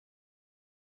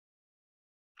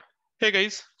Hey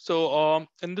guys, so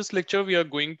in this lecture we are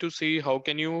going to see how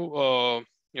can you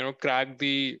crack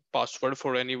the password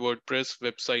for any WordPress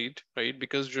website, right?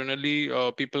 Because generally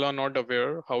people are not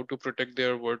aware how to protect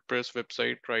their WordPress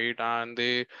website, right? And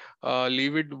they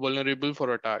leave it vulnerable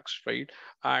for attacks, right?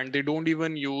 And they don't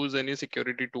even use any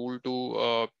security tool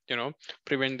to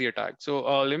prevent the attack.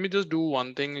 So let me just do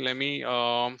one thing. Let me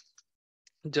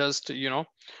just do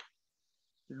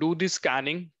the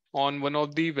scanning on one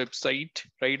of the website,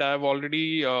 right? I have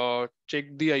already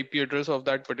checked the IP address of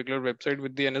that particular website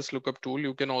with the NS lookup tool.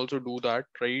 You can also do that,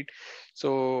 right?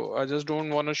 So I just don't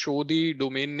want to show the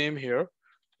domain name here,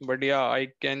 but yeah, I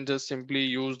can just simply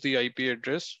use the IP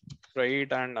address,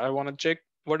 right? And I want to check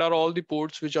what are all the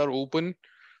ports which are open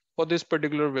for this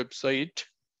particular website,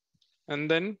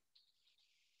 and then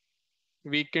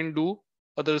we can do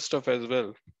other stuff as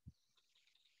well.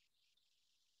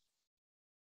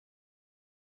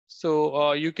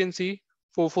 So you can see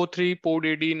 443 port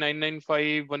ID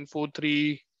 995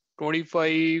 143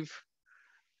 25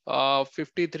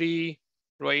 53,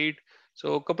 right?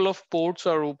 So a couple of ports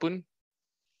are open,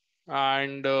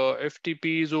 and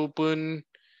FTP is open,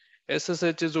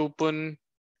 SSH is open,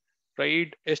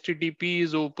 right? HTTP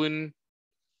is open,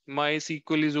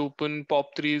 MySQL is open,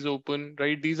 POP3 is open,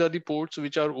 right? These are the ports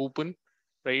which are open,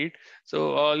 right?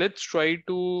 So let's try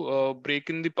to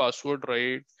break in the password,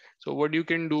 right? So what you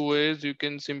can do is you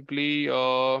can simply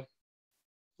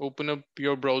open up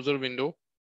your browser window,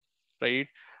 right?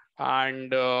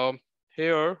 And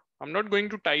here, I'm not going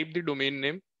to type the domain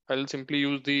name. I'll simply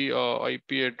use the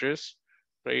IP address,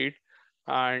 right?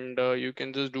 And you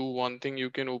can just do one thing. You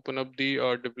can open up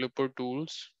the developer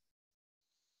tools.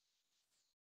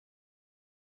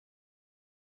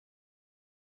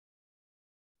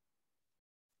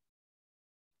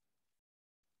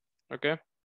 Okay.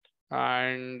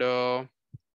 And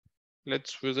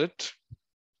let's visit.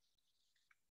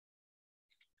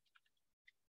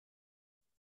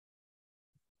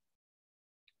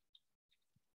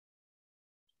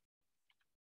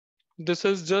 This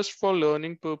is just for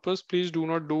learning purpose. Please do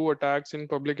not do attacks in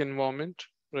public environment,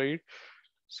 right?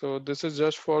 So this is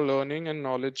just for learning and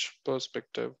knowledge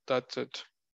perspective. That's it.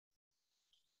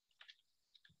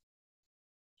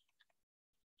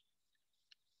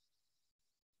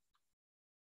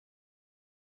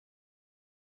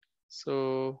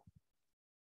 So,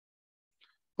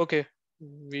 okay,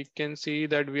 we can see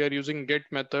that we are using get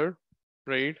method,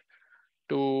 right,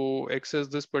 to access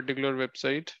this particular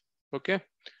website. Okay,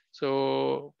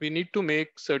 so we need to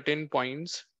make certain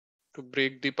points to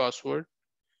break the password.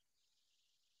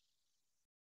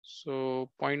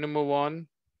 So point number one,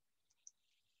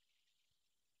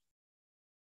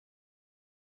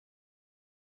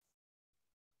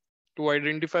 to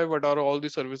identify what are all the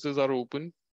services are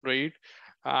open, right?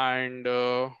 And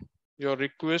your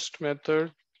request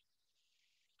method,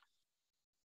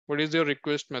 what is your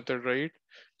request method, right?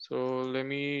 So let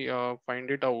me find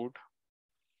it out.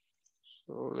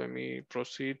 So let me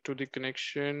proceed to the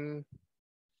connection.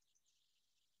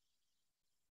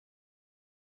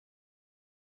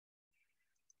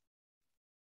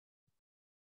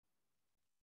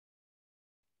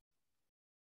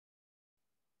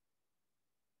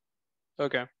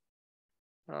 Okay.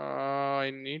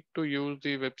 I need to use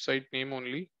the website name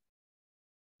only.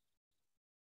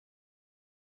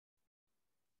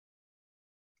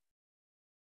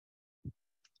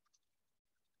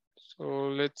 So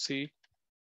let's see.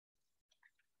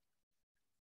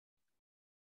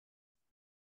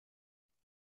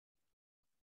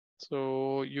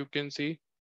 So you can see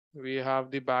we have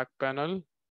the back panel.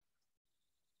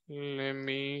 Let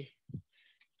me,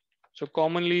 so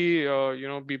commonly,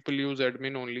 people use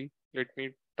admin only. Let me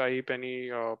type any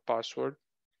password.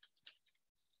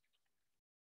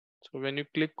 So when you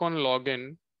click on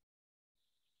login,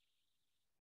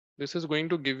 this is going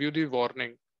to give you the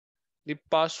warning. The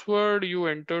password you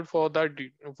entered for that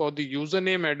for the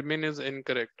username admin is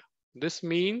incorrect. This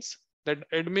means that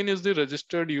admin is the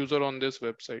registered user on this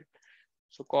website.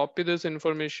 So copy this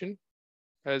information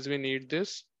as we need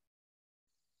this.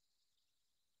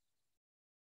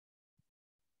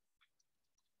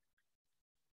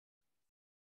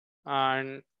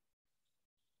 And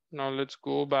now let's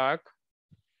go back.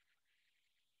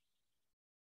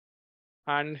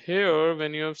 And here,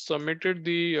 when you have submitted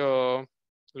the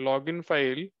login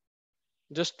file,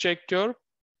 just check your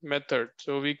method.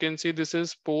 So we can see this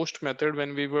is post method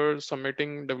when we were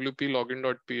submitting wp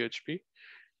login.php,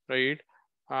 right?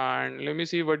 And let me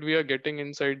see what we are getting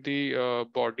inside the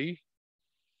body.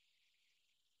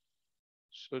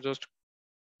 So just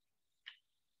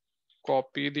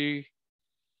copy the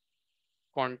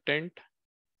content.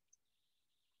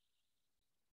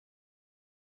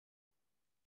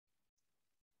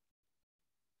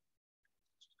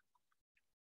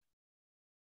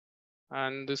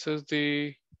 and this is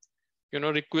the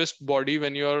request body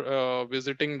when you are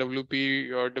visiting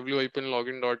WP or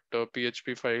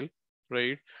wipnlogin.php file,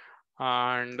 right?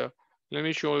 And let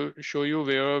me show you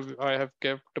where I have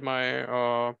kept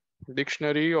my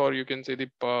dictionary, or you can say the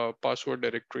password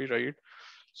directory, right?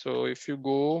 So if you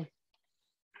go,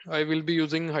 I will be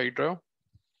using Hydra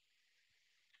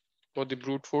for the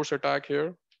brute force attack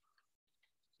here.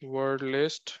 Word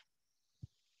list.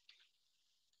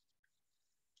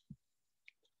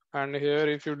 And here,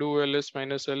 if you do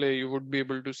ls-la, you would be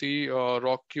able to see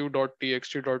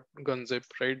rockq.txt.gunzip,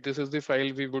 right? This is the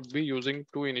file we would be using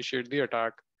to initiate the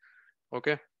attack.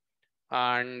 Okay.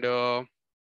 And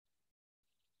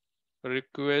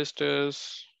request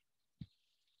is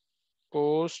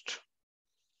post,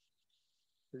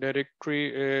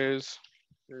 directory is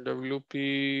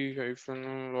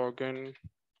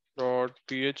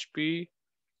wp-login.php,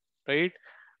 right?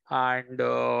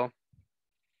 And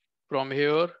from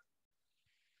here,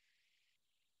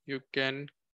 you can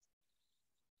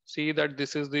see that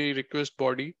this is the request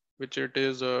body which it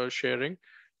is sharing,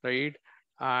 right?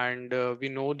 And we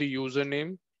know the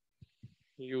username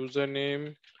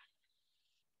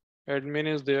admin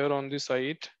is there on the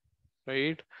site,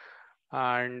 right?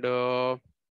 And now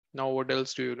what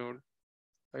else do you know?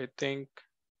 I think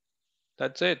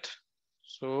that's it.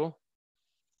 So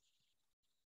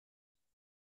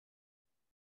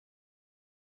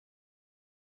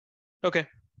okay,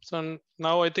 so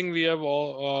now I think we have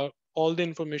all the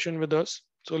information with us.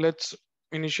 So let's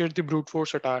initiate the brute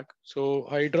force attack. So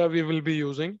Hydra we will be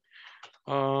using.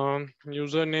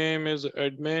 Username is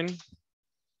admin.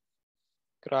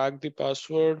 Crack the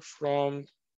password from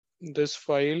this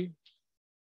file.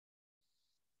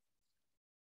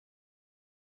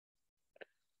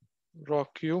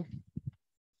 RockU.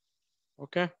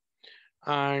 Okay,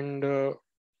 and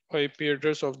IP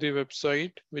address of the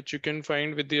website, which you can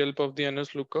find with the help of the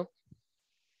NS lookup.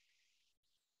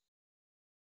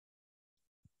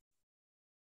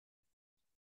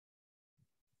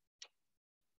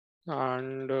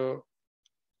 And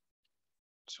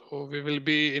so we will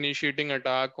be initiating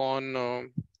attack on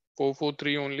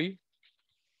 443 only.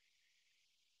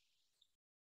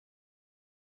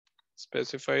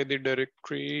 Specify the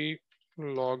directory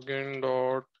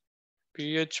login.php,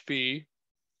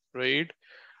 right?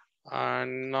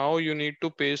 And now you need to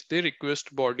paste the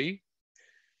request body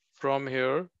from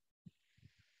here.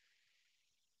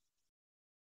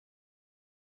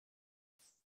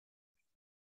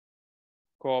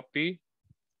 Copy,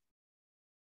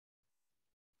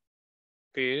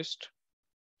 paste.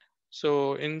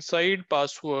 So inside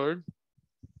password,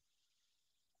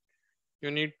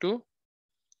 you need to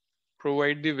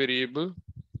provide the variable.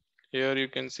 Here you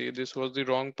can see this was the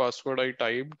wrong password I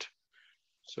typed.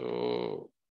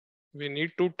 So we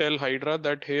need to tell Hydra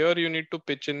that here you need to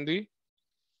pitch in the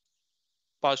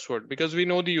password because we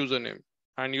know the username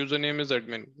and username is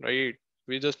admin, right?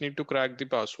 We just need to crack the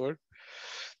password.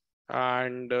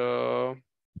 And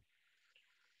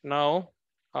now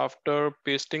after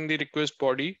pasting the request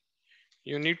body,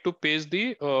 you need to paste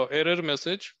the error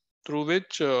message through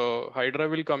which Hydra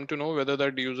will come to know whether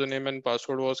that username and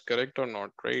password was correct or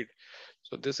not, right?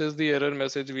 So this is the error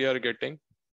message we are getting.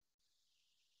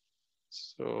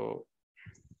 So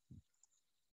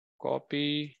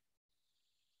copy,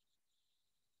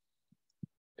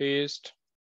 paste,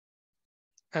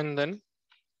 and then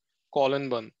colon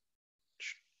one.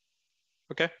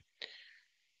 Okay.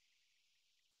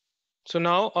 So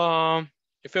now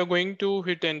if you're going to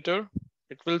hit enter,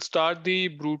 it will start the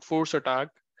brute force attack.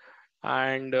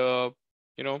 And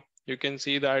you can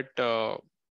see that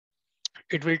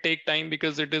it will take time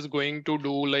because it is going to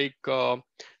do like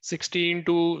 16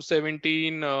 to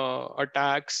 17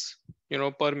 attacks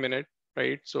per minute,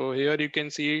 right? So here you can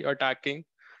see attacking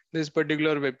this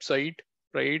particular website,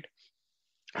 right?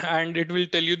 And it will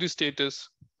tell you the status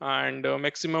and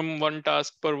maximum one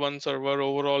task per one server,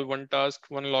 overall one task,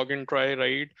 one login try,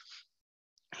 right?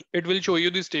 It will show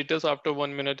you the status after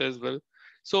 1 minute as well.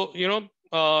 So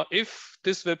if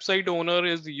this website owner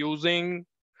is using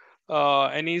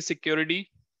any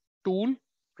security tool,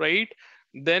 right,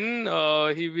 then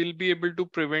he will be able to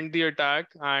prevent the attack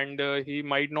and he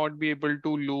might not be able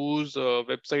to lose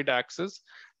website access.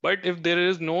 But if there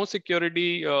is no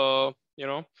security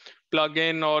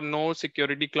plugin or no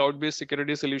security cloud-based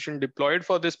security solution deployed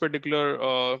for this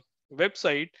particular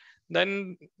website,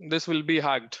 then this will be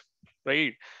hacked,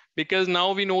 right? Because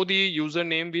now we know the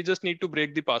username, we just need to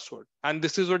break the password, and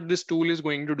this is what this tool is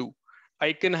going to do.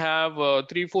 I can have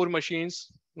 3-4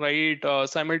 machines, right,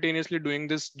 simultaneously doing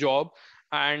this job,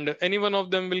 and any one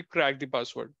of them will crack the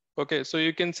password. Okay, so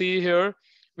you can see here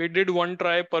we did one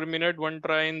try per minute, one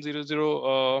try in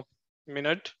 00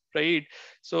 minute, right?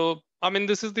 So I mean,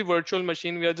 this is the virtual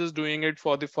machine. We are just doing it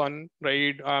for the fun,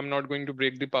 right? I'm not going to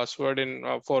break the password in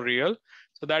for real.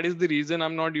 So that is the reason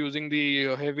I'm not using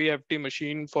the heavy FT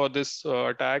machine for this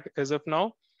attack as of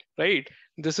now, right?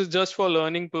 This is just for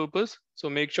learning purpose. So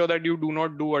make sure that you do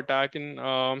not do attack in,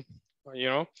 you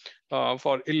know,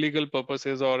 for illegal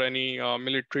purposes or any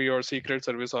military or secret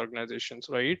service organizations,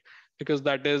 right? Because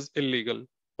that is illegal.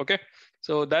 Okay,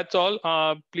 so that's all.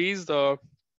 Please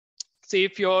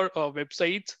save your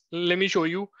websites. Let me show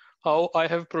you how I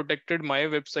have protected my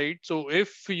website. So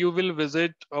if you will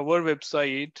visit our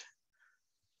website,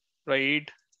 right,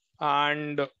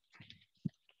 and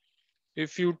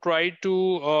if you try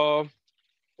to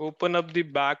open up the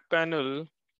back panel,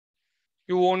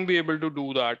 you won't be able to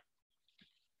do that.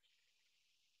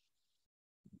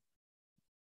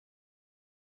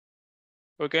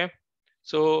 Okay,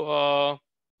 so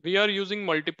we are using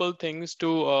multiple things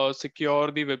to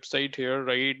secure the website here,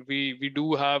 right? We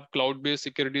do have cloud-based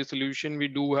security solution. We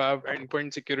do have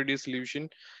endpoint security solution,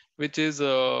 which is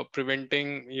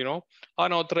preventing, you know,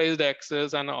 unauthorized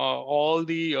access and all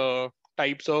the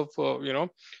types of, you know,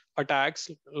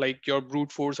 attacks like your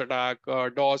brute force attack,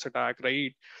 DOS attack,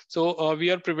 right? So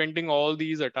we are preventing all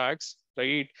these attacks,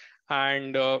 right?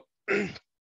 And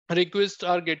requests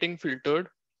are getting filtered,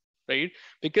 right?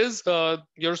 Because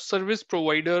your service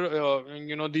provider,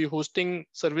 you know, the hosting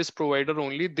service provider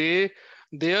only,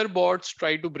 their bots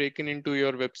try to break into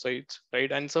your websites,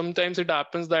 right? And sometimes it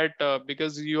happens that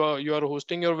because you are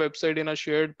hosting your website in a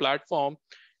shared platform,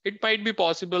 it might be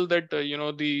possible that you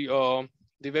know, the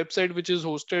website which is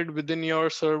hosted within your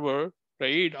server,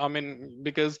 right? I mean,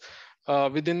 because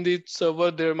within the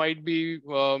server there might be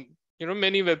you know,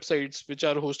 many websites which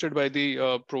are hosted by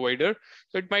the provider.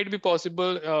 So it might be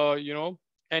possible, you know,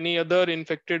 any other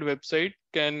infected website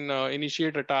can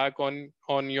initiate attack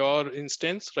on your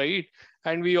instance, right?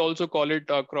 And we also call it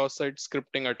a cross-site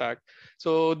scripting attack.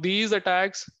 So these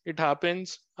attacks, it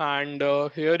happens, and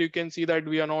here you can see that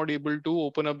we are not able to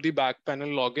open up the back panel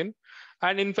login.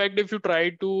 And in fact, if you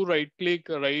try to right-click,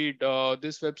 right,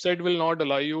 this website will not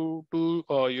allow you to,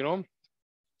 you know,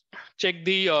 check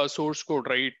the source code,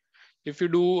 right? If you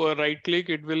do a right click,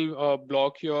 it will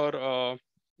block your,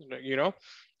 you know,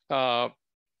 uh,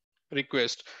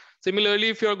 request. Similarly,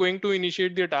 if you are going to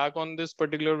initiate the attack on this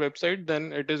particular website,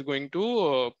 then it is going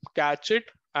to catch it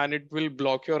and it will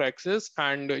block your access,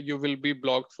 and you will be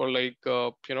blocked for like,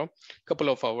 you know, couple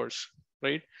of hours,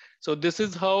 right? So this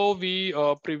is how we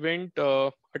prevent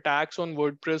attacks on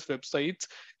WordPress websites.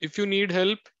 If you need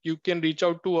help, you can reach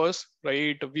out to us,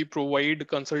 right? We provide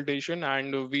consultation,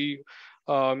 and we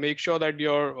make sure that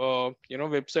your you know,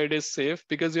 website is safe,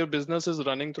 because your business is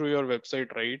running through your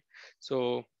website, right?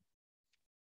 So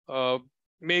uh,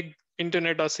 make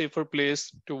internet a safer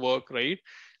place to work, right?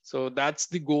 So that's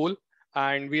the goal,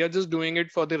 and we are just doing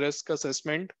it for the risk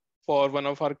assessment for one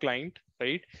of our client,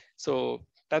 right? So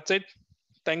that's it.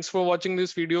 Thanks for watching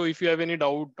this video. If you have any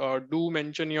doubt, do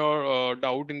mention your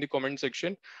doubt in the comment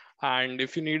section, and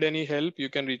if you need any help, you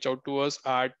can reach out to us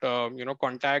at you know,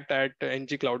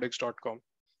 contact@ngcloudx.com.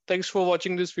 Thanks for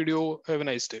watching this video. Have a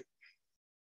nice day.